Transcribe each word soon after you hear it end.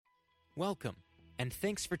Welcome, and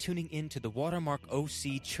thanks for tuning in to the Watermark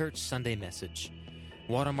OC Church Sunday Message.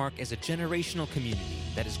 Watermark is a generational community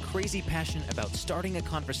that is crazy passionate about starting a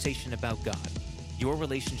conversation about God, your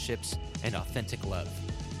relationships, and authentic love.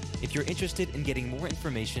 If you're interested in getting more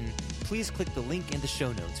information, please click the link in the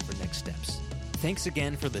show notes for next steps. Thanks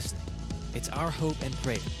again for listening. It's our hope and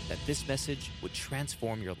prayer that this message would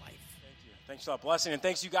transform your life. Thanks for that blessing, and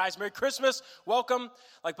thanks you guys. Merry Christmas. Welcome.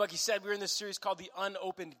 Like Bucky said, we're in this series called The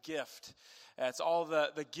Unopened Gift. It's all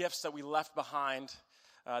the gifts that we left behind,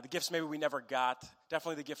 the gifts maybe we never got,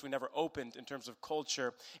 definitely the gifts we never opened in terms of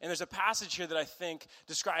culture. And there's a passage here that I think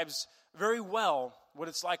describes very well what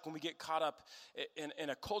it's like when we get caught up in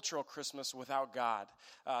a cultural Christmas without God.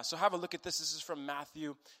 So have a look at this. This is from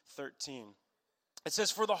Matthew 13. It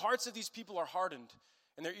says, "For the hearts of these people are hardened,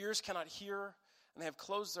 and their ears cannot hear, and they have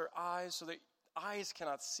closed their eyes, so their eyes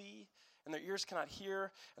cannot see, and their ears cannot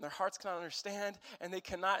hear, and their hearts cannot understand, and they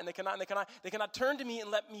cannot turn to me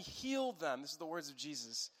and let me heal them." This is the words of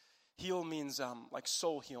Jesus. Heal means like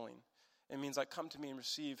soul healing. It means like come to me and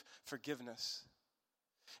receive forgiveness.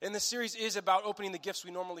 And this series is about opening the gifts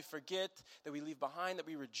we normally forget, that we leave behind, that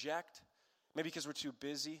we reject, maybe because we're too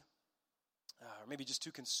busy, or maybe just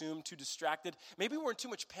too consumed, too distracted. Maybe we're in too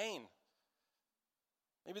much pain.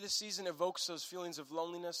 Maybe this season evokes those feelings of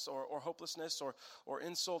loneliness or hopelessness or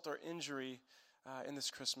insult or injury in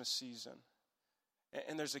this Christmas season.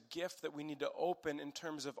 And there's a gift that we need to open in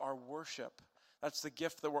terms of our worship. That's the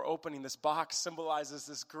gift that we're opening. This box symbolizes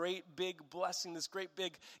this great big blessing, this great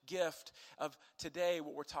big gift of today.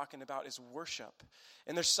 What we're talking about is worship.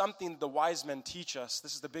 And there's something the wise men teach us.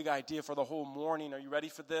 This is the big idea for the whole morning. Are you ready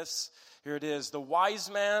for this? Here it is. The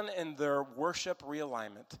wise man and their worship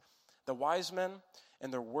realignment. The wise men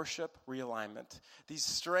and their worship realignment. These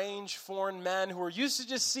strange foreign men who are used to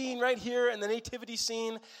just seeing right here in the nativity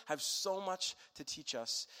scene have so much to teach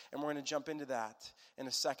us. And we're going to jump into that in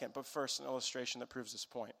a second. But first, an illustration that proves this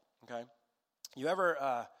point, okay? You ever,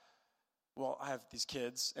 I have these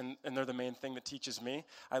kids, and they're the main thing that teaches me.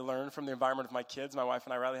 I learn from the environment of my kids. My wife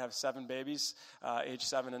and I, Riley, have 7 babies, age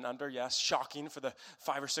 7 and under. Yes, shocking for the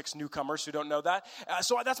 5 or 6 newcomers who don't know that.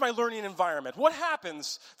 So that's my learning environment. What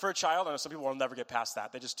happens for a child? I know some people will never get past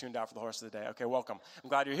that. They just tuned out for the horse of the day. Okay, welcome. I'm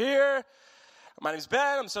glad you're here. My name's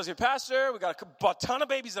Ben. I'm associate pastor. We got a ton of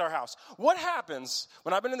babies at our house. What happens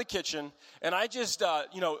when I've been in the kitchen and I just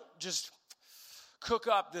cook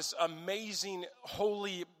up this amazing,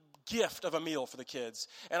 holy gift of a meal for the kids,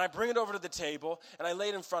 and I bring it over to the table, and I lay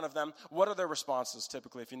it in front of them? What are their responses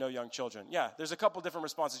typically, if you know young children? Yeah, there's a couple different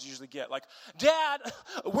responses you usually get, like, "Dad,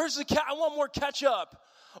 where's the I want more ketchup,"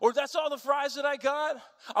 or "That's all the fries that I got?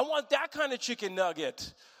 I want that kind of chicken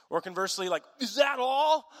nugget," or conversely, like, "Is that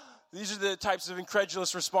all?" These are the types of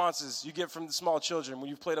incredulous responses you get from the small children when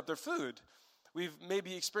you've played up their food. We've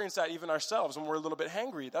maybe experienced that even ourselves when we're a little bit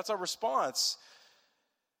hangry. That's our response.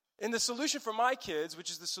 And the solution for my kids,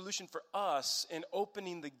 which is the solution for us in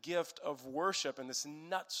opening the gift of worship in this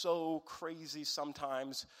not so crazy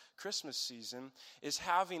sometimes Christmas season, is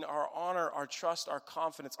having our honor, our trust, our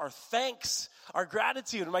confidence, our thanks, our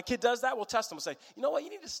gratitude. When my kid does that, we'll test them. We'll say, "You know what,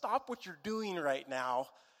 you need to stop what you're doing right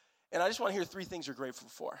now, and I just want to hear 3 things you're grateful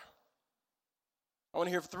for. I want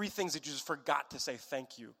to hear 3 things that you just forgot to say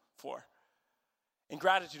thank you for." And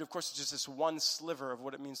gratitude, of course, is just this one sliver of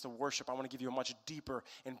what it means to worship. I want to give you a much deeper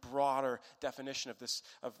and broader definition of this,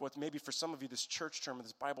 of what maybe for some of you, this church term,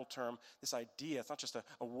 this Bible term, this idea. It's not just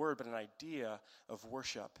a word, but an idea of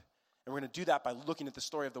worship. And we're going to do that by looking at the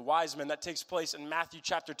story of the wise men. That takes place in Matthew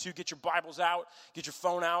chapter 2. Get your Bibles out. Get your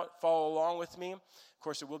phone out. Follow along with me. Of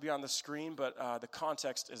course, it will be on the screen, but the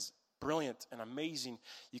context is brilliant and amazing.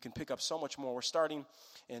 You can pick up so much more. We're starting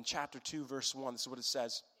in chapter 2, verse 1. This is what it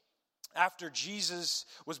says. "After Jesus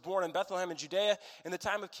was born in Bethlehem in Judea, in the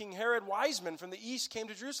time of King Herod, wise men from the east came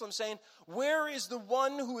to Jerusalem, saying, 'Where is the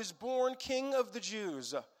one who is born King of the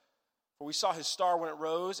Jews? For we saw his star when it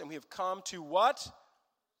rose, and we have come to' what?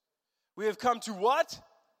 We have come to what?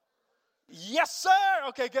 Yes, sir.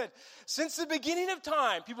 Okay, good. Since the beginning of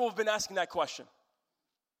time, people have been asking that question.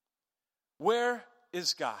 Where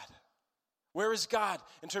is God? Where is God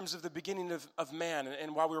in terms of the beginning of man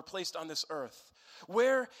and while we were placed on this earth?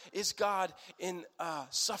 Where is God in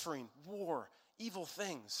suffering, war, evil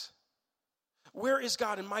things? Where is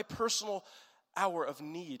God in my personal hour of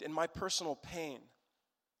need, in my personal pain?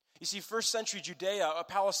 You see, first century Judea,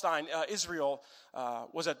 Palestine, Israel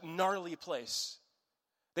was a gnarly place.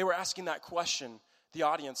 They were asking that question, the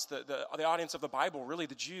audience, the audience of the Bible, really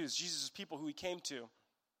the Jews, Jesus' people who he came to,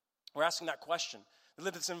 were asking that question. They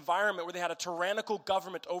lived in this environment where they had a tyrannical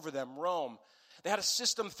government over them, Rome. They had a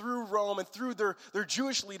system through Rome and through their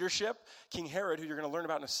Jewish leadership, King Herod, who you're going to learn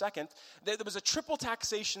about in a second. There was a triple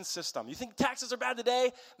taxation system. You think taxes are bad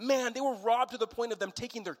today? Man, they were robbed to the point of them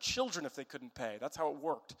taking their children if they couldn't pay. That's how it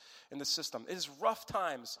worked in the system. It is rough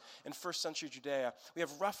times in first century Judea. We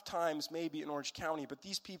have rough times maybe in Orange County, but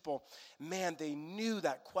these people, man, they knew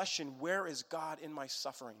that question, where is God in my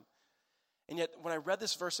suffering? And yet, when I read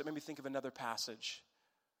this verse, it made me think of another passage.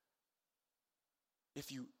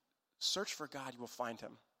 If you search for God, you will find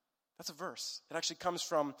him. That's a verse. It actually comes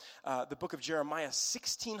from the book of Jeremiah,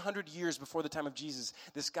 1,600 years before the time of Jesus.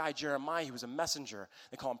 This guy, Jeremiah, he was a messenger.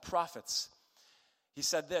 They call him prophets. He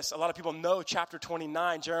said this. A lot of people know chapter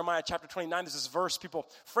 29, Jeremiah chapter 29. There's this verse. People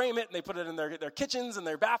frame it, and they put it in their kitchens and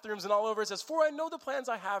their bathrooms and all over. It says, "For I know the plans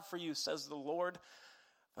I have for you, says the Lord.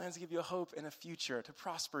 Plans to give you a hope and a future, to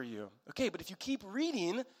prosper you." Okay, but if you keep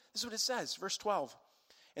reading, this is what it says, verse 12.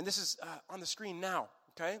 And this is on the screen now,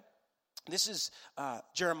 okay? This is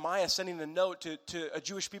Jeremiah sending a note to a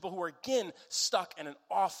Jewish people who are, again, stuck in an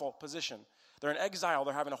awful position. They're in exile.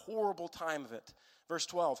 They're having a horrible time of it. Verse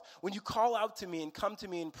 12, "When you call out to me and come to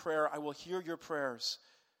me in prayer, I will hear your prayers.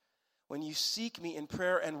 When you seek me in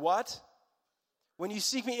prayer and what? When you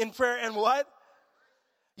seek me in prayer and what?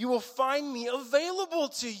 You will find me available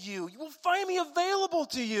to you." You will find me available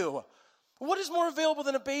to you. What is more available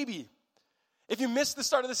than a baby? If you missed the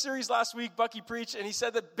start of the series last week, Bucky preached, and he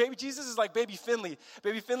said that baby Jesus is like baby Finley.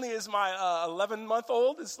 Baby Finley is my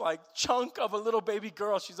 11-month-old. It's like chunk of a little baby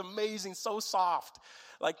girl. She's amazing, so soft.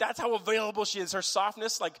 Like, that's how available she is. Her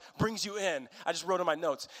softness, like, brings you in. I just wrote in my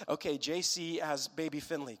notes, okay, JC as baby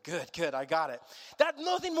Finley. Good, I got it.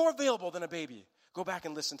 Nothing more available than a baby. Go back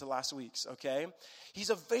and listen to last week's, okay?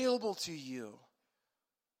 He's available to you.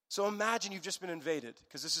 So imagine you've just been invaded,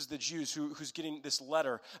 because this is the Jews who's getting this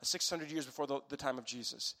letter 600 years before the time of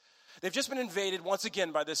Jesus. They've just been invaded once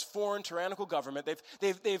again by this foreign tyrannical government.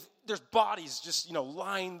 There's bodies just,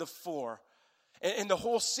 lying the floor. And the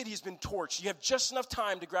whole city has been torched. You have just enough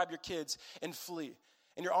time to grab your kids and flee.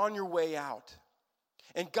 And you're on your way out.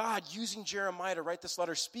 And God, using Jeremiah to write this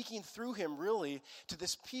letter, speaking through him really to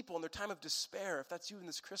this people in their time of despair, if that's you in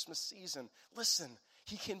this Christmas season, listen,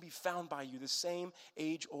 he can be found by you, the same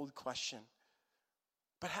age-old question.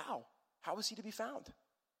 But how? How is he to be found?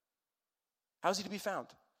 How is he to be found?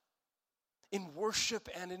 In worship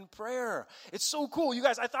and in prayer. It's so cool. You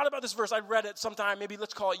guys, I thought about this verse. I read it sometime, maybe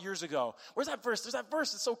let's call it years ago. Where's that verse? There's that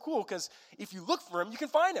verse. It's so cool because if you look for him, you can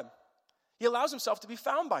find him. He allows himself to be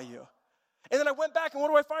found by you. And then I went back, and what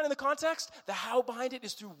do I find in the context? The how behind it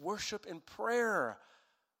is through worship and prayer.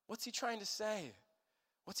 What's he trying to say?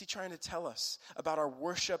 What's he trying to tell us about our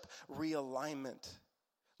worship realignment?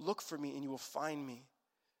 Look for me, and you will find me.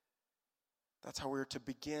 That's how we're to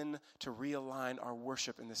begin to realign our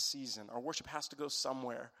worship in this season. Our worship has to go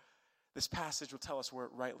somewhere. This passage will tell us where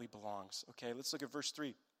it rightly belongs. Okay, let's look at verse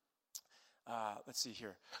 3. Let's see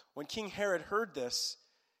here. When King Herod heard this,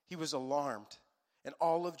 he was alarmed, and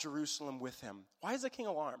all of Jerusalem with him. Why is the king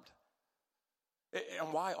alarmed?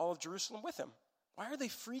 And why all of Jerusalem with him? Why are they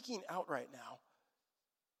freaking out right now?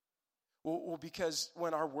 Well, because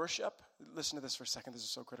when our worship, listen to this for a second, this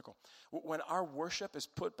is so critical. When our worship is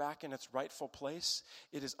put back in its rightful place,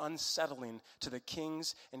 it is unsettling to the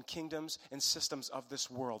kings and kingdoms and systems of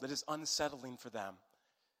this world. It is unsettling for them.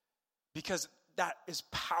 Because that is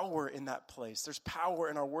power in that place. There's power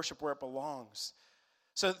in our worship where it belongs.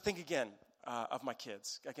 So think again of my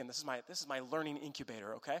kids. Again, this is my learning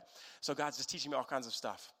incubator, okay? So God's just teaching me all kinds of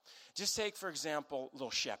stuff. Just take, for example,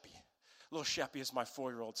 little Sheppy. Little Sheppy is my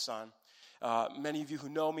 4-year-old son. Many of you who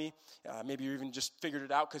know me, maybe you even just figured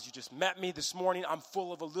it out because you just met me this morning. I'm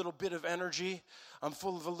full of a little bit of energy. I'm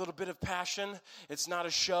full of a little bit of passion. It's not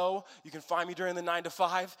a show. You can find me during the 9 to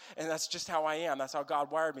 5, and that's just how I am. That's how God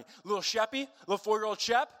wired me. Little Sheppy, little 4-year-old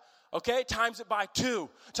Shep, okay, times it by 2,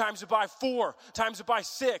 times it by 4, times it by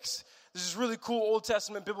 6. This is really cool Old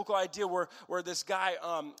Testament biblical idea where this guy,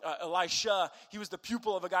 Elisha, he was the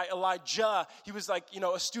pupil of a guy, Elijah. He was like,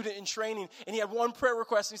 a student in training, and he had one prayer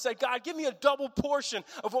request, and he said, God, give me a double portion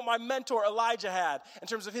of what my mentor Elijah had in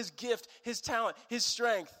terms of his gift, his talent, his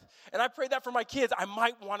strength. And I prayed that for my kids. I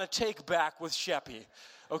might want to take back with Sheppy,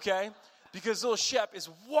 okay? Because little Shep is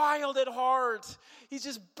wild at heart. He's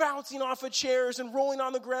just bouncing off of chairs and rolling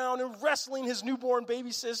on the ground and wrestling his newborn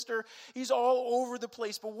baby sister. He's all over the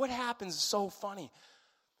place. But what happens is so funny.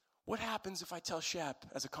 What happens if I tell Shep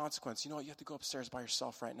as a consequence, you know what, you have to go upstairs by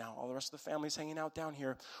yourself right now. All the rest of the family's hanging out down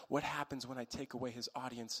here. What happens when I take away his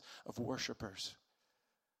audience of worshipers?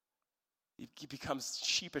 He becomes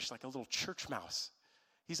sheepish like a little church mouse.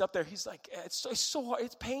 He's up there. He's like, it's so hard.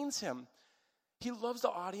 It pains him. He loves the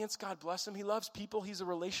audience. God bless him. He loves people. He's a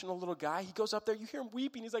relational little guy. He goes up there. You hear him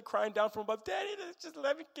weeping. He's like crying down from above. Daddy, just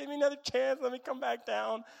give me another chance. Let me come back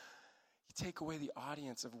down. You take away the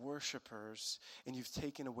audience of worshipers, and you've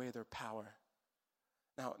taken away their power.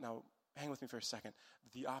 Now, hang with me for a second.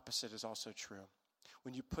 The opposite is also true.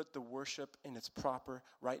 When you put the worship in its proper,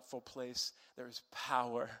 rightful place, there is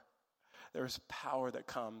power. There is power that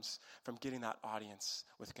comes from getting that audience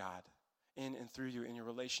with God in and through you in your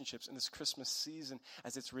relationships in this Christmas season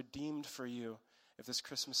as it's redeemed for you. If this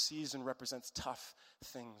Christmas season represents tough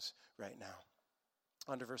things right now.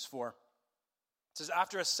 On to verse 4. It says,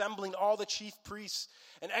 after assembling all the chief priests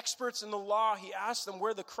and experts in the law, he asked them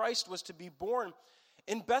where the Christ was to be born.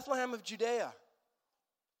 In Bethlehem of Judea.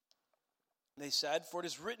 They said, for it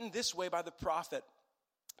is written this way by the prophet.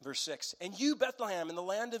 Verse 6, and you, Bethlehem, in the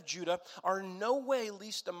land of Judah, are in no way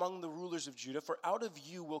least among the rulers of Judah, for out of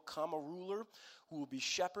you will come a ruler who will be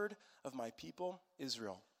shepherd of my people,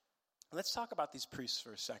 Israel. Let's talk about these priests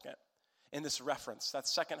for a second. In this reference, that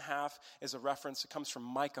second half is a reference. It comes from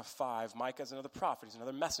Micah 5. Micah is another prophet. He's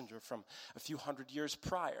another messenger from a few hundred years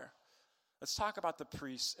prior. Let's talk about the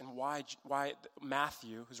priests and why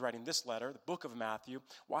Matthew, who's writing this letter, the book of Matthew,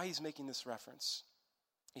 why he's making this reference.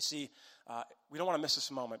 You see, we don't want to miss this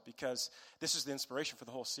moment because this is the inspiration for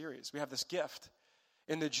the whole series. We have this gift.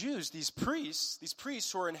 In the Jews, these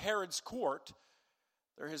priests who are in Herod's court,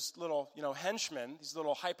 they're his little, henchmen, these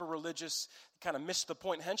little hyper-religious, kind of missed the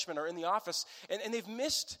point henchmen are in the office, and they've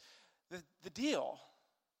missed the deal.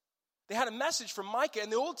 They had a message from Micah in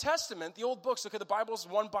the Old Testament, the old books. Look at the Bible's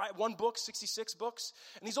one book, 66 books.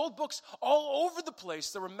 And these old books, all over the place,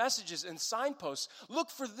 there were messages and signposts. Look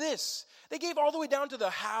for this. They gave all the way down to the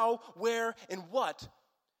how, where, and what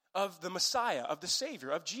of the Messiah, of the Savior,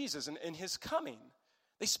 of Jesus and his coming.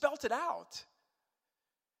 They spelt it out.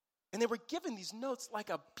 And they were given these notes like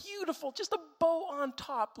a beautiful, just a bow on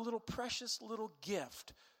top, little precious little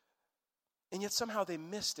gift. And yet somehow they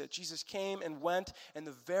missed it. Jesus came and went, and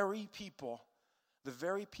the very people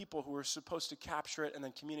who were supposed to capture it and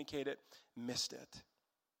then communicate it, missed it.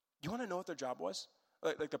 You want to know what their job was?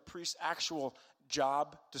 Like the priest's actual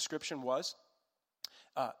job description was?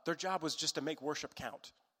 Their job was just to make worship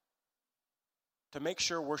count. To make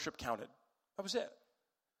sure worship counted. That was it.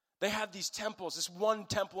 They had these temples, this one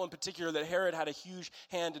temple in particular that Herod had a huge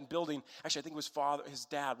hand in building. Actually, I think it was his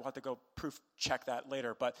dad. We'll have to go proof check that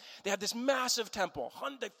later. But they had this massive temple,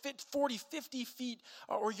 40, 50 feet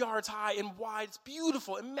or yards high and wide. It's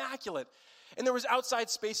beautiful, immaculate. And there was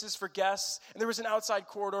outside spaces for guests. And there was an outside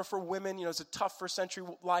corridor for women. It's a tough first century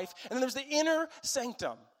life. And then there was the inner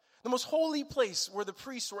sanctum, the most holy place where the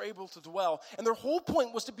priests were able to dwell. And their whole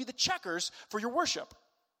point was to be the checkers for your worship.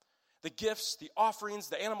 The gifts, the offerings,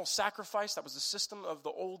 the animal sacrifice, that was the system of the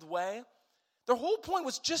old way. Their whole point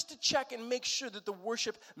was just to check and make sure that the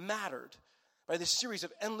worship mattered by this series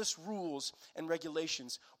of endless rules and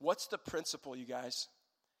regulations. What's the principle, you guys,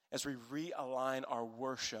 as we realign our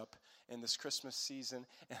worship in this Christmas season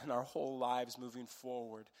and our whole lives moving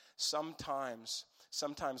forward? Sometimes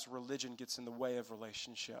religion gets in the way of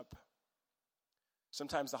relationship.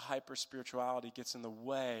 Sometimes the hyper-spirituality gets in the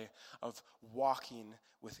way of walking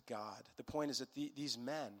with God. The point is that these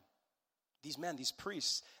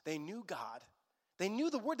priests, they knew God. They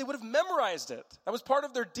knew the word. They would have memorized it. That was part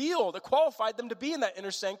of their deal that qualified them to be in that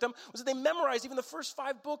inner sanctum, was that they memorized even the first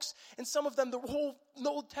 5 books, and some of them the whole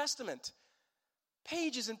Old Testament.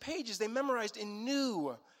 Pages and pages they memorized and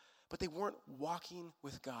knew, but they weren't walking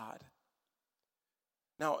with God.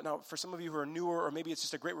 Now, for some of you who are newer, or maybe it's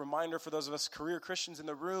just a great reminder for those of us career Christians in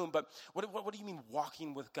the room, but what do you mean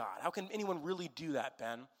walking with God? How can anyone really do that,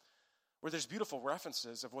 Ben? Where there's beautiful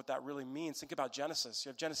references of what that really means. Think about Genesis. You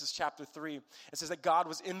have Genesis chapter 3. It says that God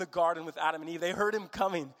was in the garden with Adam and Eve. They heard him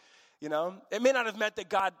coming, It may not have meant that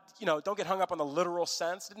God, don't get hung up on the literal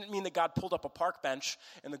sense. It didn't mean that God pulled up a park bench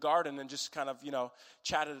in the garden and just kind of,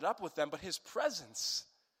 chatted it up with them. But his presence,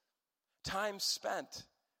 time spent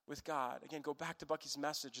with God. Again, go back to Bucky's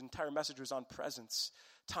message. The entire message was on presence.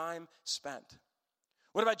 Time spent.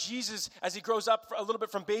 What about Jesus as he grows up a little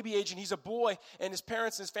bit from baby age and he's a boy, and his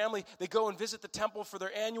parents and his family, they go and visit the temple for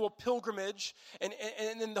their annual pilgrimage, and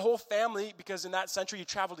then the whole family, because in that century you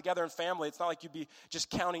travel together in family. It's not like you'd be just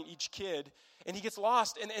counting each kid. And he gets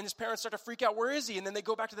lost, and his parents start to freak out. Where is he? And then they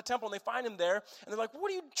go back to the temple and they find him there, and they're like,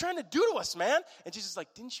 what are you trying to do to us, man? And Jesus is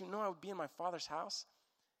like, didn't you know I would be in my Father's house?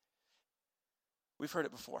 We've heard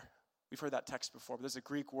it before. We've heard that text before, but there's a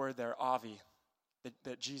Greek word there, avi,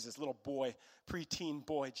 that Jesus, little boy, preteen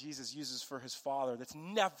boy, Jesus uses for his Father that's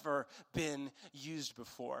never been used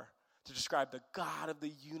before to describe the God of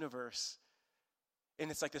the universe.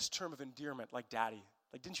 And it's like this term of endearment, like daddy.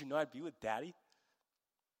 Like, didn't you know I'd be with daddy?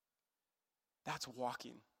 That's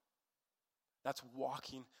walking. That's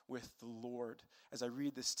walking with the Lord. As I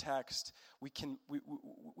read this text,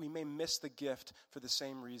 we may miss the gift for the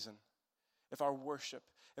same reason. If our worship,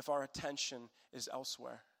 if our attention is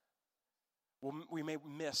elsewhere, we may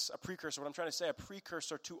miss a precursor. What I'm trying to say, a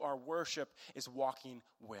precursor to our worship is walking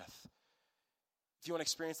with. If you want to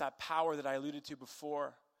experience that power that I alluded to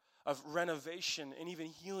before, of renovation and even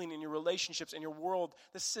healing in your relationships, in your world,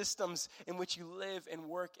 the systems in which you live and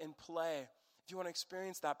work and play, if you want to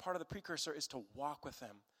experience that, part of the precursor is to walk with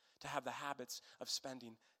him, to have the habits of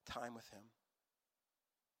spending time with him.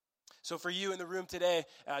 So for you in the room today,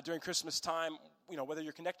 during Christmas time, whether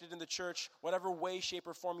you're connected in the church, whatever way, shape,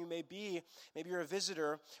 or form you may be, maybe you're a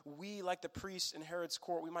visitor, we, like the priests in Herod's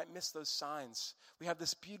court, we might miss those signs. We have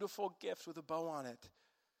this beautiful gift with a bow on it.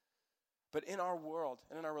 But in our world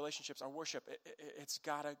and in our relationships, our worship, it's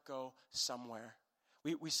got to go somewhere.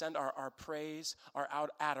 We send our praise, our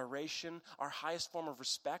adoration, our highest form of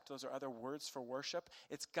respect. Those are other words for worship.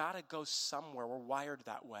 It's got to go somewhere. We're wired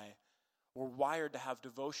that way. We're wired to have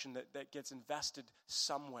devotion that gets invested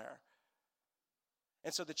somewhere.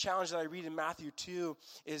 And so the challenge that I read in Matthew 2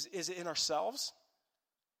 is it in ourselves,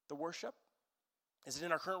 the worship? Is it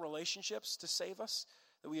in our current relationships to save us?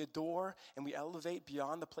 That we adore and we elevate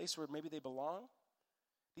beyond the place where maybe they belong?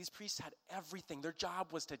 These priests had everything. Their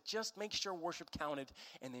job was to just make sure worship counted,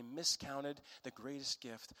 and they miscounted the greatest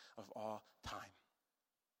gift of all time.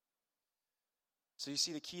 So you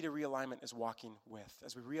see, the key to realignment is walking with.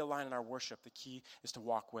 As we realign in our worship, the key is to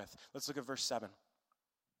walk with. Let's look at verse 7.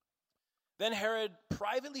 Then Herod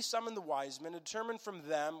privately summoned the wise men and determined from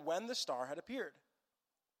them when the star had appeared.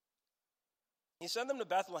 He sent them to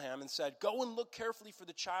Bethlehem and said, "Go and look carefully for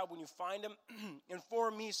the child. When you find him,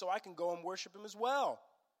 inform me so I can go and worship him as well."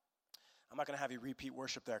 I'm not going to have you repeat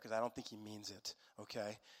worship there because I don't think he means it,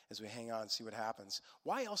 okay, as we hang on and see what happens.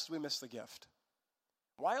 Why else do we miss the gift?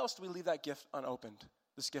 Why else do we leave that gift unopened,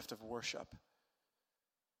 this gift of worship?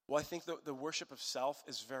 Well, I think the worship of self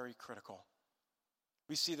is very critical.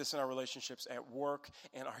 We see this in our relationships at work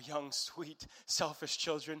and our young, sweet, selfish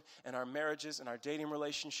children and our marriages and our dating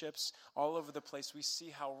relationships. All over the place, we see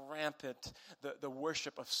how rampant the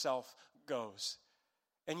worship of self goes.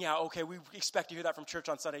 And yeah, okay, we expect to hear that from church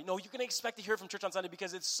on Sunday. No, you're going to expect to hear it from church on Sunday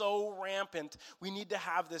because it's so rampant. We need to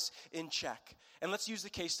have this in check. And let's use the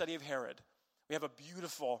case study of Herod. We have a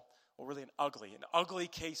beautiful, well, really an ugly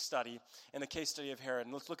case study in the case study of Herod.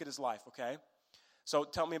 And let's look at his life, okay? So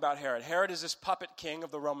tell me about Herod. Herod is this puppet king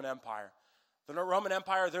of the Roman Empire. The Roman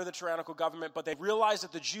Empire, they're the tyrannical government, but they realize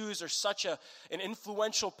that the Jews are such an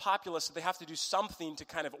influential populace that they have to do something to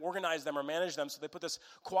kind of organize them or manage them. So they put this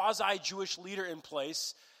quasi-Jewish leader in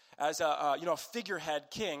place as a figurehead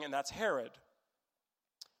king, and that's Herod.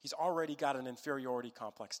 He's already got an inferiority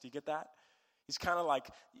complex. Do you get that? He's kind of like,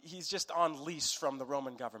 he's just on lease from the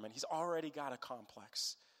Roman government. He's already got a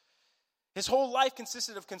complex. His whole life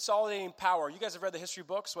consisted of consolidating power. You guys have read the history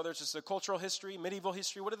books, whether it's just the cultural history, medieval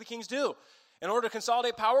history. What do the kings do? In order to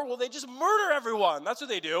consolidate power, well, they just murder everyone. That's what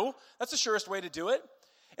they do. That's the surest way to do it.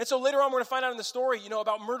 And so later on, we're going to find out in the story,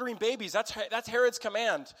 about murdering babies. That's Herod's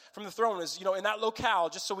command from the throne is, in that locale,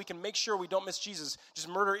 just so we can make sure we don't miss Jesus, just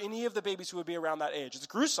murder any of the babies who would be around that age. It's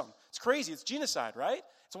gruesome. It's crazy. It's genocide, right?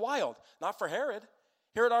 It's wild. Not for Herod.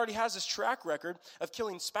 Herod already has this track record of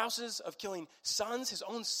killing spouses, of killing sons, his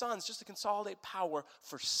own sons, just to consolidate power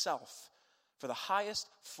for self, for the highest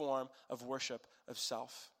form of worship of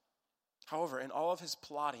self. However, in all of his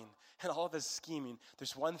plotting and all of his scheming,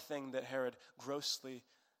 there's one thing that Herod grossly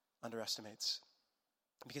underestimates.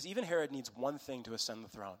 Because even Herod needs one thing to ascend the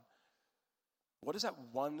throne. What is that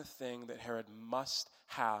one thing that Herod must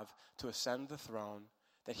have to ascend the throne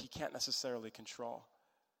that he can't necessarily control?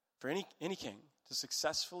 For any king to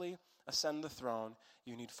successfully ascend the throne,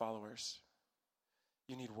 you need followers.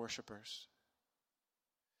 You need worshipers.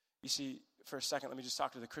 You see, for a second, let me just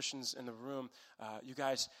talk to the Christians in the room. You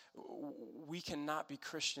guys, we cannot be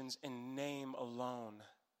Christians in name alone.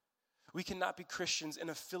 We cannot be Christians in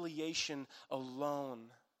affiliation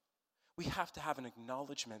alone. We have to have an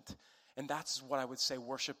acknowledgement. And that's what I would say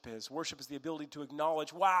worship is. Worship is the ability to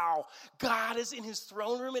acknowledge, wow, God is in his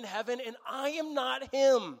throne room in heaven and I am not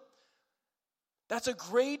him. That's a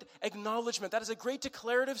great acknowledgement. That is a great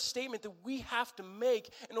declarative statement that we have to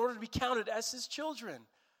make in order to be counted as his children.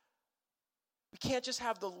 We can't just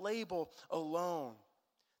have the label alone.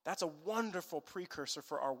 That's a wonderful precursor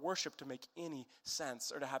for our worship to make any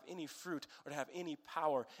sense or to have any fruit or to have any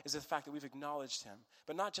power is the fact that we've acknowledged him.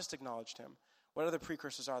 But not just acknowledged him. What other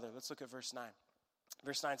precursors are there? Let's look at verse 9.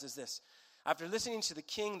 Verse 9 says this. After listening to the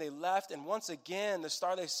king, they left, and once again the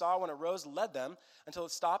star they saw when it rose led them until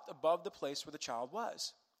it stopped above the place where the child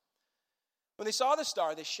was. When they saw the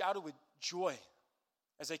star, they shouted with joy.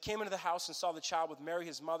 As they came into the house and saw the child with Mary,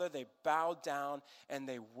 his mother, they bowed down and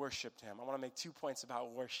they worshiped him. I want to make 2 points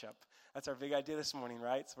about worship. That's our big idea this morning,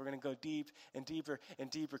 right? So we're going to go deep and deeper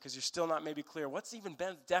and deeper because you're still not maybe clear. What's even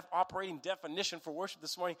Ben's operating definition for worship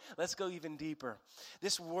this morning? Let's go even deeper.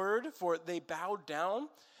 This word for they bowed down,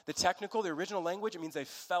 the original language, it means they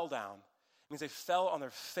fell down. It means they fell on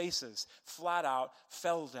their faces, flat out,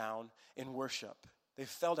 fell down in worship. They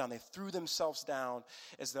fell down. They threw themselves down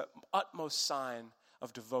as the utmost sign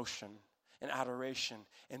of devotion and adoration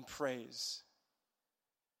and praise.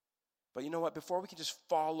 But you know what? Before we can just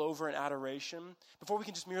fall over in adoration, before we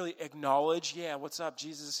can just merely acknowledge, yeah, what's up,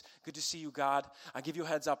 Jesus? Good to see you, God. I give you a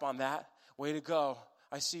heads up on that. Way to go.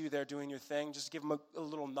 I see you there doing your thing. Just give him a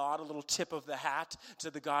little nod, a little tip of the hat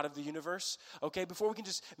to the God of the universe. Okay, before we can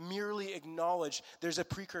just merely acknowledge, there's a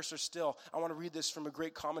precursor still. I want to read this from a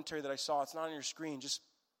great commentary that I saw. It's not on your screen. Just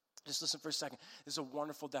listen for a second. This is a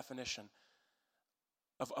wonderful definition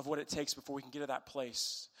of what it takes before we can get to that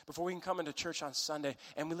place. Before we can come into church on Sunday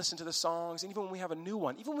and we listen to the songs, and even when we have a new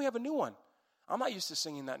one, I'm not used to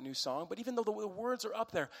singing that new song, but even though the words are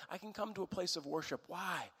up there, I can come to a place of worship.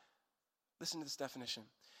 Why? Listen to this definition.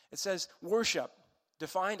 It says, worship,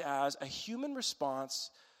 defined as a human response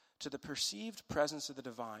to the perceived presence of the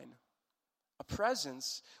divine. A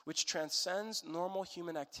presence which transcends normal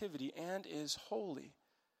human activity and is holy.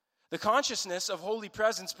 The consciousness of holy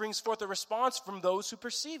presence brings forth a response from those who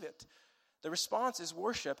perceive it. The response is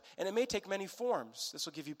worship, and it may take many forms. This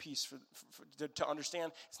will give you peace to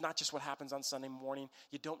understand it's not just what happens on Sunday morning.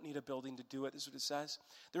 You don't need a building to do it. This is what it says.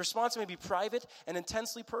 The response may be private and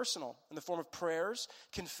intensely personal in the form of prayers,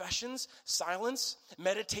 confessions, silence,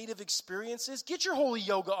 meditative experiences. Get your holy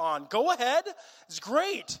yoga on. Go ahead. It's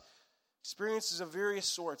great. Experiences of various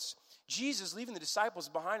sorts. Jesus, leaving the disciples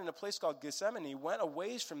behind in a place called Gethsemane, went a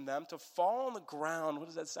ways from them to fall on the ground. What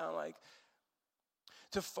does that sound like?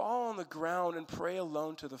 To fall on the ground and pray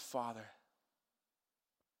alone to the Father.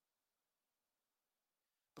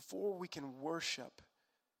 Before we can worship,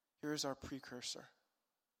 here's our precursor.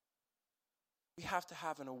 We have to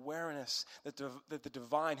have an awareness that the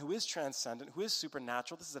divine, who is transcendent, who is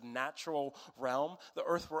supernatural, this is a natural realm. The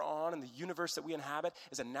earth we're on and the universe that we inhabit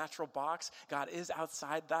is a natural box. God is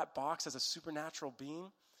outside that box as a supernatural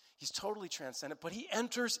being. He's totally transcendent, but he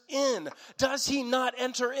enters in. Does he not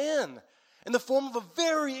enter in? In the form of a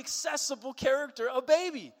very accessible character, a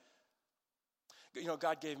baby. You know,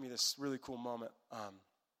 God gave me this really cool moment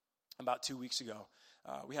about 2 weeks ago.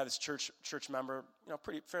 We had this church member,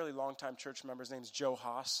 fairly long-time church member. His name's Joe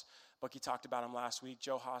Haas. Bucky talked about him last week.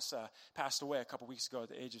 Joe Haas passed away a couple weeks ago at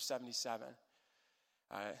the age of 77.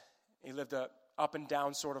 He lived a up and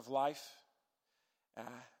down sort of life,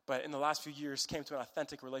 but in the last few years came to an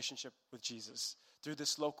authentic relationship with Jesus through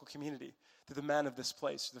this local community, through the men of this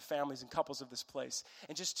place, through the families and couples of this place.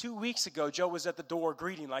 And just 2 weeks ago, Joe was at the door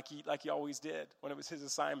greeting like he always did when it was his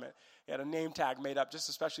assignment. He had a name tag made up just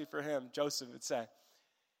especially for him, Joseph would say.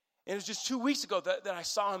 And it was just 2 weeks ago that I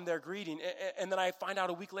saw him there greeting, and then I find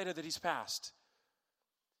out a week later that he's passed.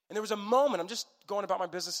 And there was a moment, I'm just going about my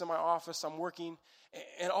business in my office, I'm working,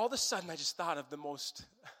 and all of a sudden I just thought of the most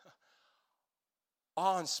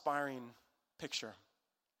awe-inspiring picture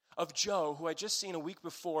of Joe, who I'd just seen a week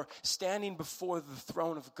before, standing before the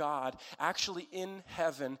throne of God, actually in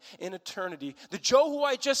heaven, in eternity. The Joe who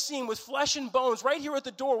I'd just seen with flesh and bones, right here at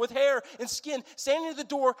the door, with hair and skin, standing at the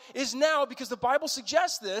door, is now, because the Bible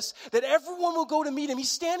suggests this, that everyone will go to meet him.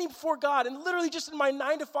 He's standing before God, and literally just in my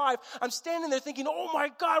 9 to 5, I'm standing there thinking, oh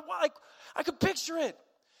my God, I could picture it.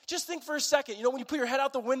 Just think for a second, when you put your head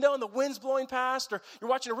out the window and the wind's blowing past, or you're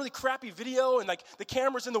watching a really crappy video and the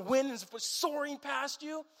camera's in the wind and it's soaring past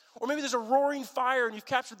you, or maybe there's a roaring fire and you've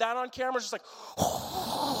captured that on camera, it's just like,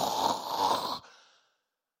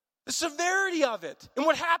 the severity of it, and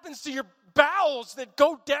what happens to your bowels that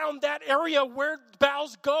go down that area where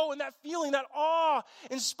bowels go, and that feeling, that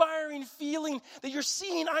awe-inspiring feeling that you're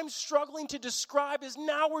seeing, I'm struggling to describe, is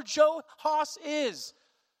now where Joe Haas is.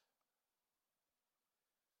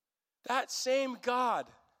 That same God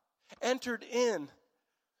entered in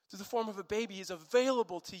through the form of a baby is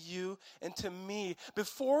available to you and to me.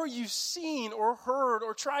 Before you've seen or heard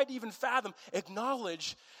or tried to even fathom,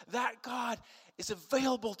 acknowledge that God is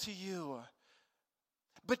available to you.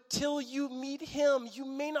 But till you meet him, you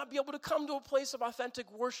may not be able to come to a place of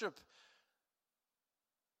authentic worship.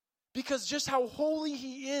 Because just how holy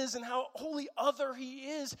he is and how holy other he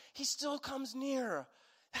is, he still comes near.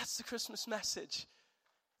 That's the Christmas message.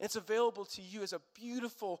 It's available to you as a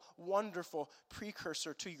beautiful, wonderful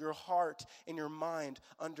precursor to your heart and your mind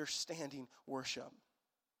understanding worship.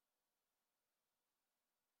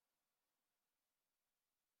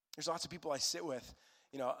 There's lots of people I sit with,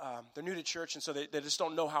 they're new to church, and so they just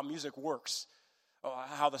don't know how music works,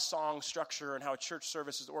 how the song structure and how a church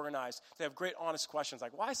service is organized. They have great, honest questions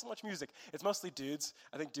like, why so much music? It's mostly dudes.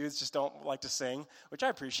 I think dudes just don't like to sing, which I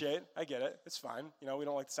appreciate. I get it. It's fine. We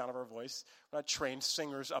don't like the sound of our voice. We're not trained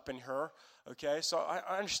singers up in here, okay? So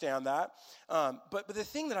I understand that. But the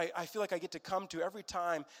thing that I feel like I get to come to every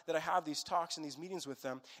time that I have these talks and these meetings with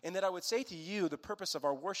them, and that I would say to you, the purpose of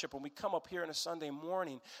our worship when we come up here on a Sunday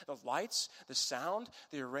morning, the lights, the sound,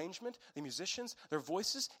 the arrangement, the musicians, their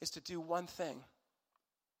voices, is to do one thing.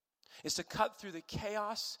 Is to cut through the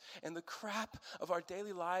chaos and the crap of our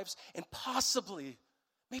daily lives and possibly,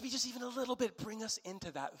 maybe just even a little bit, bring us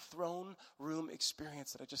into that throne room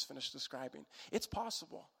experience that I just finished describing. It's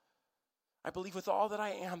possible. I believe with all that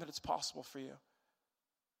I am that it's possible for you.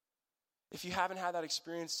 If you haven't had that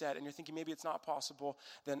experience yet and you're thinking maybe it's not possible,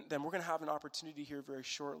 then we're going to have an opportunity here very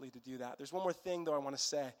shortly to do that. There's one more thing, though, I want to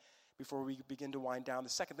say before we begin to wind down. The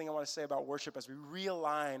second thing I want to say about worship as we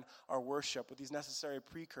realign our worship with these necessary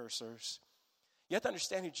precursors, you have to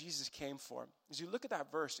understand who Jesus came for. As you look at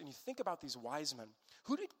that verse and you think about these wise men,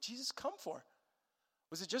 who did Jesus come for?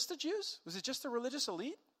 Was it just the Jews? Was it just the religious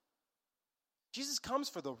elite? Jesus comes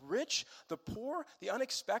for the rich, the poor, the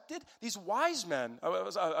unexpected. These wise men,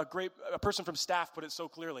 a person from staff put it so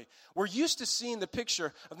clearly. We're used to seeing the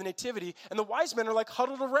picture of the nativity, and the wise men are like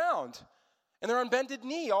huddled around. And they're on bended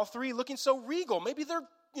knee, all three looking so regal. Maybe they're,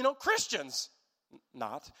 Christians.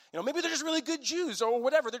 Not. Maybe they're just really good Jews or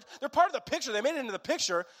whatever. They're part of the picture. They made it into the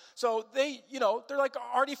picture. So they're like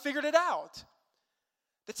already figured it out.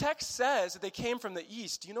 The text says that they came from the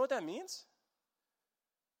east. Do you know what that means?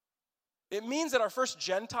 It means that our first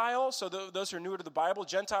Gentile, so those who are newer to the Bible,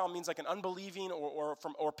 Gentile means like an unbelieving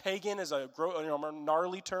or pagan is a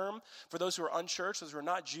gnarly term for those who are unchurched, those who are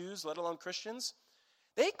not Jews, let alone Christians.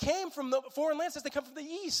 They came from the foreign lands, says they come from the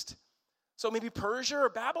east. So maybe Persia or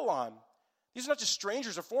Babylon. These are not just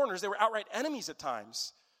strangers or foreigners. They were outright enemies at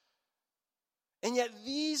times. And yet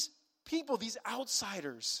these people, these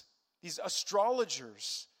outsiders, these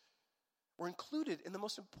astrologers, were included in the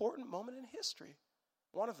most important moment in history.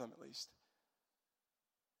 One of them, at least.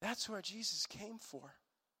 That's where Jesus came for.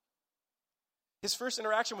 His first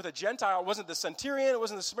interaction with a Gentile wasn't the centurion, it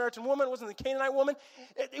wasn't the Samaritan woman, it wasn't the Canaanite woman.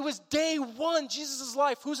 It was day one, Jesus'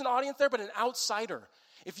 life. Who's an audience there but an outsider?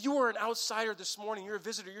 If you were an outsider this morning, you're a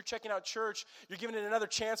visitor, you're checking out church, you're giving it another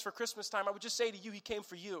chance for Christmas time, I would just say to you, he came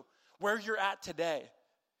for you, where you're at today.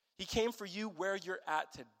 He came for you where you're at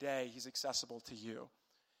today. He's accessible to you.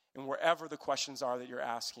 And wherever the questions are that you're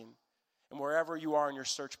asking, and wherever you are in your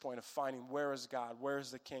search point of finding, where is God? Where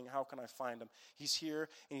is the King? How can I find him? He's here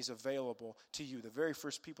and he's available to you. The very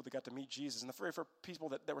first people that got to meet Jesus and the very first people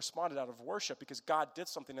that responded out of worship because God did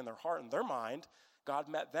something in their heart and their mind, God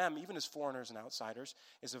met them, even as foreigners and outsiders,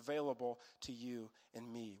 is available to you and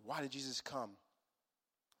me. Why did Jesus come?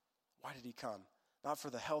 Why did he come? Not for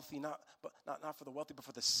the healthy, not for the wealthy, but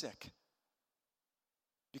for the sick.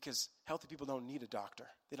 Because healthy people don't need a doctor.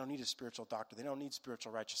 They don't need a spiritual doctor. They don't need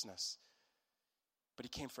spiritual righteousness. But he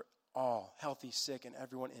came for all, healthy, sick, and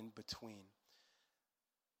everyone in between.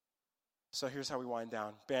 So here's how we wind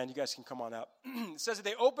down. Band, you guys can come on up. It says that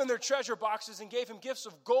they opened their treasure boxes and gave him gifts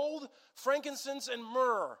of gold, frankincense, and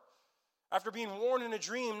myrrh. After being warned in a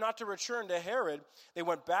dream not to return to Herod, they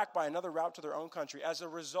went back by another route to their own country. As a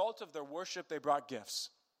result of their worship, they brought gifts.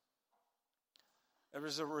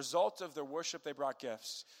 As a result of their worship, they brought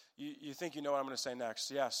gifts. You think you know what I'm going to say next.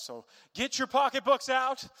 Yes, so get your pocketbooks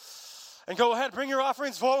out and go ahead, bring your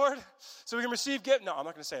offerings forward so we can receive gifts. No, I'm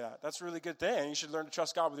not going to say that. That's a really good thing. You should learn to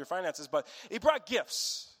trust God with your finances. But he brought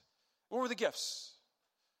gifts. What were the gifts?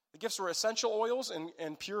 The gifts were essential oils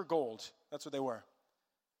and pure gold. That's what they were.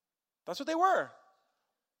 That's what they were.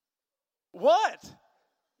 What?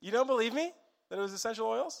 You don't believe me that it was essential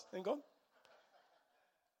oils and gold?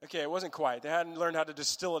 Okay, it wasn't quite. They hadn't learned how to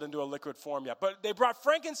distill it into a liquid form yet. But they brought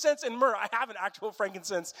frankincense and myrrh. I have an actual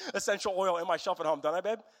frankincense essential oil in my shelf at home. Don't I,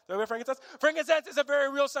 babe? Do I have frankincense? Frankincense is a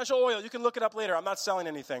very real essential oil. You can look it up later. I'm not selling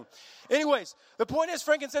anything. Anyways, the point is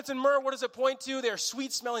frankincense and myrrh, what does it point to? They're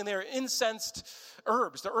sweet-smelling. They're incensed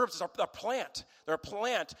herbs. The herbs are a plant. They're a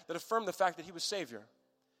plant that affirm the fact that he was Savior.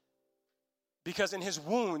 Because in his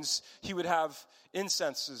wounds, he would have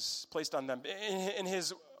incenses placed on them. In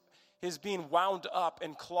his being wound up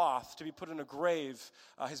in cloth to be put in a grave,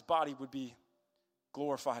 his body would be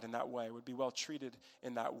glorified in that way, would be well treated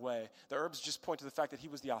in that way. The herbs just point to the fact that he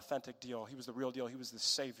was the authentic deal. He was the real deal. He was the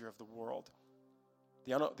Savior of the world.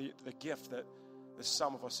 The gift that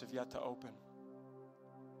some of us have yet to open.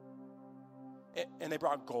 And they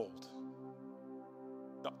brought gold.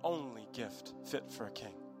 The only gift fit for a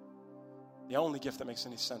king. The only gift that makes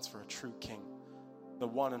any sense for a true king. The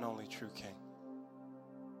one and only true king.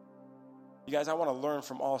 You guys, I want to learn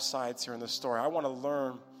from all sides here in this story. I want to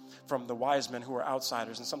learn from the wise men who are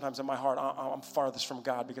outsiders. And sometimes in my heart, I'm farthest from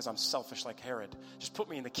God because I'm selfish like Herod. Just put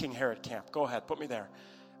me in the King Herod camp. Go ahead, put me there.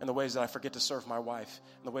 In the ways that I forget to serve my wife.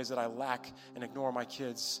 In the ways that I lack and ignore my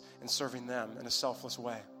kids in serving them in a selfless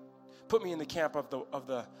way. Put me in the camp of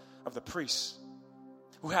the priests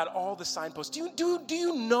who had all the signposts. Do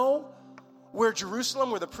you know where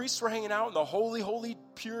Jerusalem, where the priests were hanging out in the holy, holy,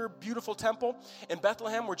 pure, beautiful temple, in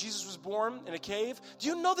Bethlehem where Jesus was born in a cave? Do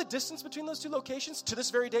you know the distance between those two locations to this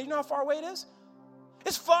very day? You know how far away it is?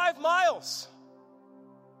 It's 5 miles.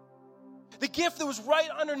 The gift that was right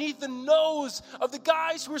underneath the nose of the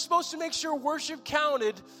guys who were supposed to make sure worship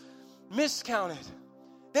counted, miscounted.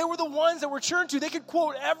 They were the ones that were turned to. They could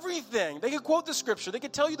quote everything. They could quote the scripture. They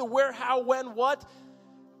could tell you the where, how, when, what.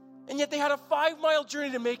 And yet they had a 5-mile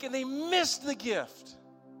journey to make, and they missed the gift.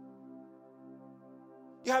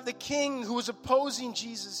 You have the king who was opposing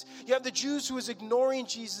Jesus. You have the Jews who was ignoring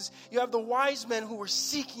Jesus. You have the wise men who were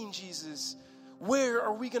seeking Jesus. Where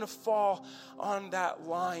are we going to fall on that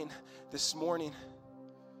line this morning,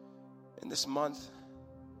 in this month,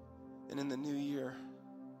 and in the new year?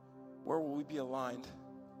 Where will we be aligned?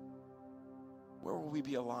 Where will we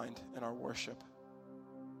be aligned in our worship?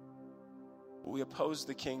 Will we oppose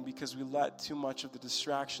the king because we let too much of the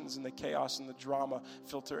distractions and the chaos and the drama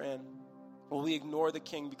filter in? Will we ignore the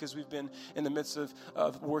king because we've been in the midst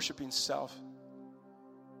of worshiping self?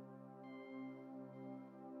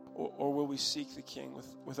 Or will we seek the king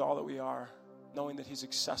with all that we are, knowing that he's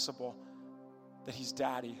accessible, that he's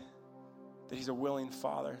daddy, that he's a willing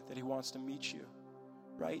father, that he wants to meet you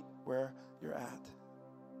right where you're at?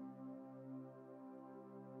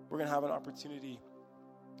 We're going to have an opportunity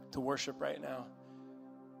to worship right now.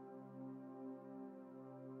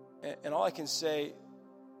 And all I can say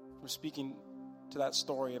from speaking to that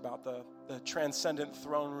story about the transcendent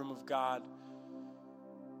throne room of God,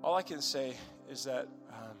 all I can say is that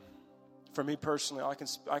for me personally, I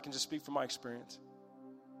can just speak from my experience.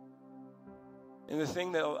 And the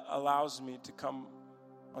thing that allows me to come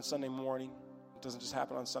on Sunday morning, it doesn't just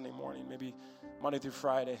happen on Sunday morning, maybe Monday through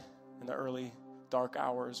Friday in the early dark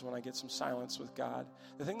hours when I get some silence with God.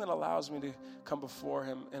 The thing that allows me to come before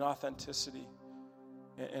him in authenticity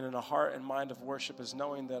and in a heart and mind of worship is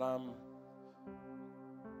knowing that I'm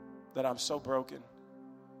so broken,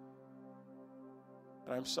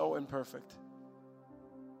 that I'm so imperfect,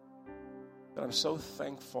 that I'm so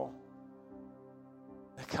thankful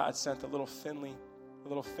that God sent a little Finley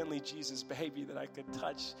Jesus baby that I could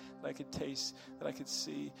touch, that I could taste, that I could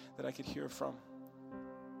see, that I could hear from.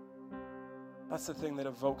 That's the thing that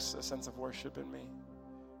evokes a sense of worship in me.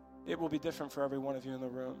 It will be different for every one of you in the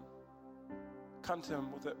room. Come to him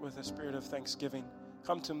with a spirit of thanksgiving.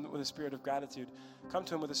 Come to him with a spirit of gratitude. Come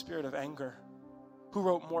to him with a spirit of anger. Who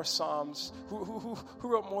wrote more psalms? Who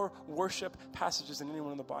wrote more worship passages than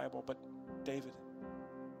anyone in the Bible but David?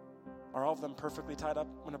 Are all of them perfectly tied up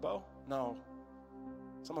in a bow? No.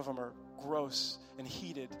 Some of them are gross and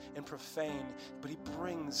heated and profane, but he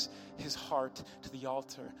brings his heart to the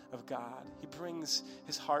altar of God. He brings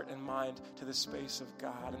his heart and mind to the space of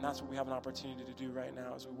God, and that's what we have an opportunity to do right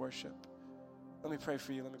now as we worship. Let me pray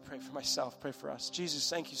for you. Let me pray for myself. Pray for us. Jesus,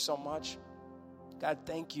 thank you so much. God,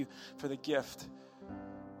 thank you for the gift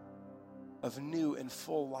of new and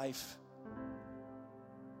full life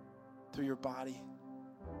through your body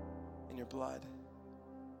and your blood.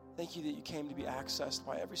 Thank you that you came to be accessed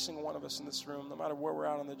by every single one of us in this room, no matter where we're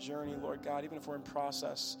at on the journey, Lord God, even if we're in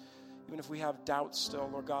process, even if we have doubts still,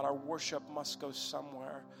 Lord God, our worship must go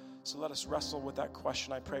somewhere. So let us wrestle with that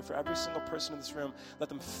question. I pray for every single person in this room, let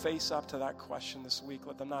them face up to that question this week.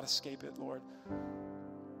 Let them not escape it, Lord.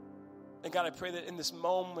 And God, I pray that in this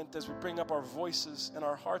moment, as we bring up our voices and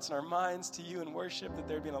our hearts and our minds to you in worship, that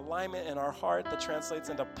there be an alignment in our heart that translates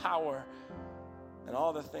into power and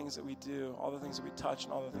all the things that we do, all the things that we touch,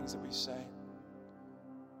 and all the things that we say.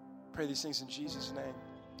 Pray these things in Jesus' name.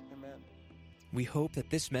 Amen. We hope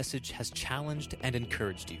that this message has challenged and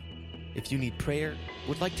encouraged you. If you need prayer,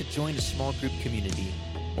 would like to join a small group community,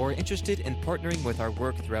 or are interested in partnering with our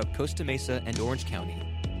work throughout Costa Mesa and Orange County,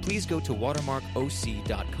 please go to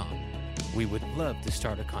watermarkoc.com. We would love to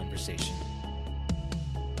start a conversation.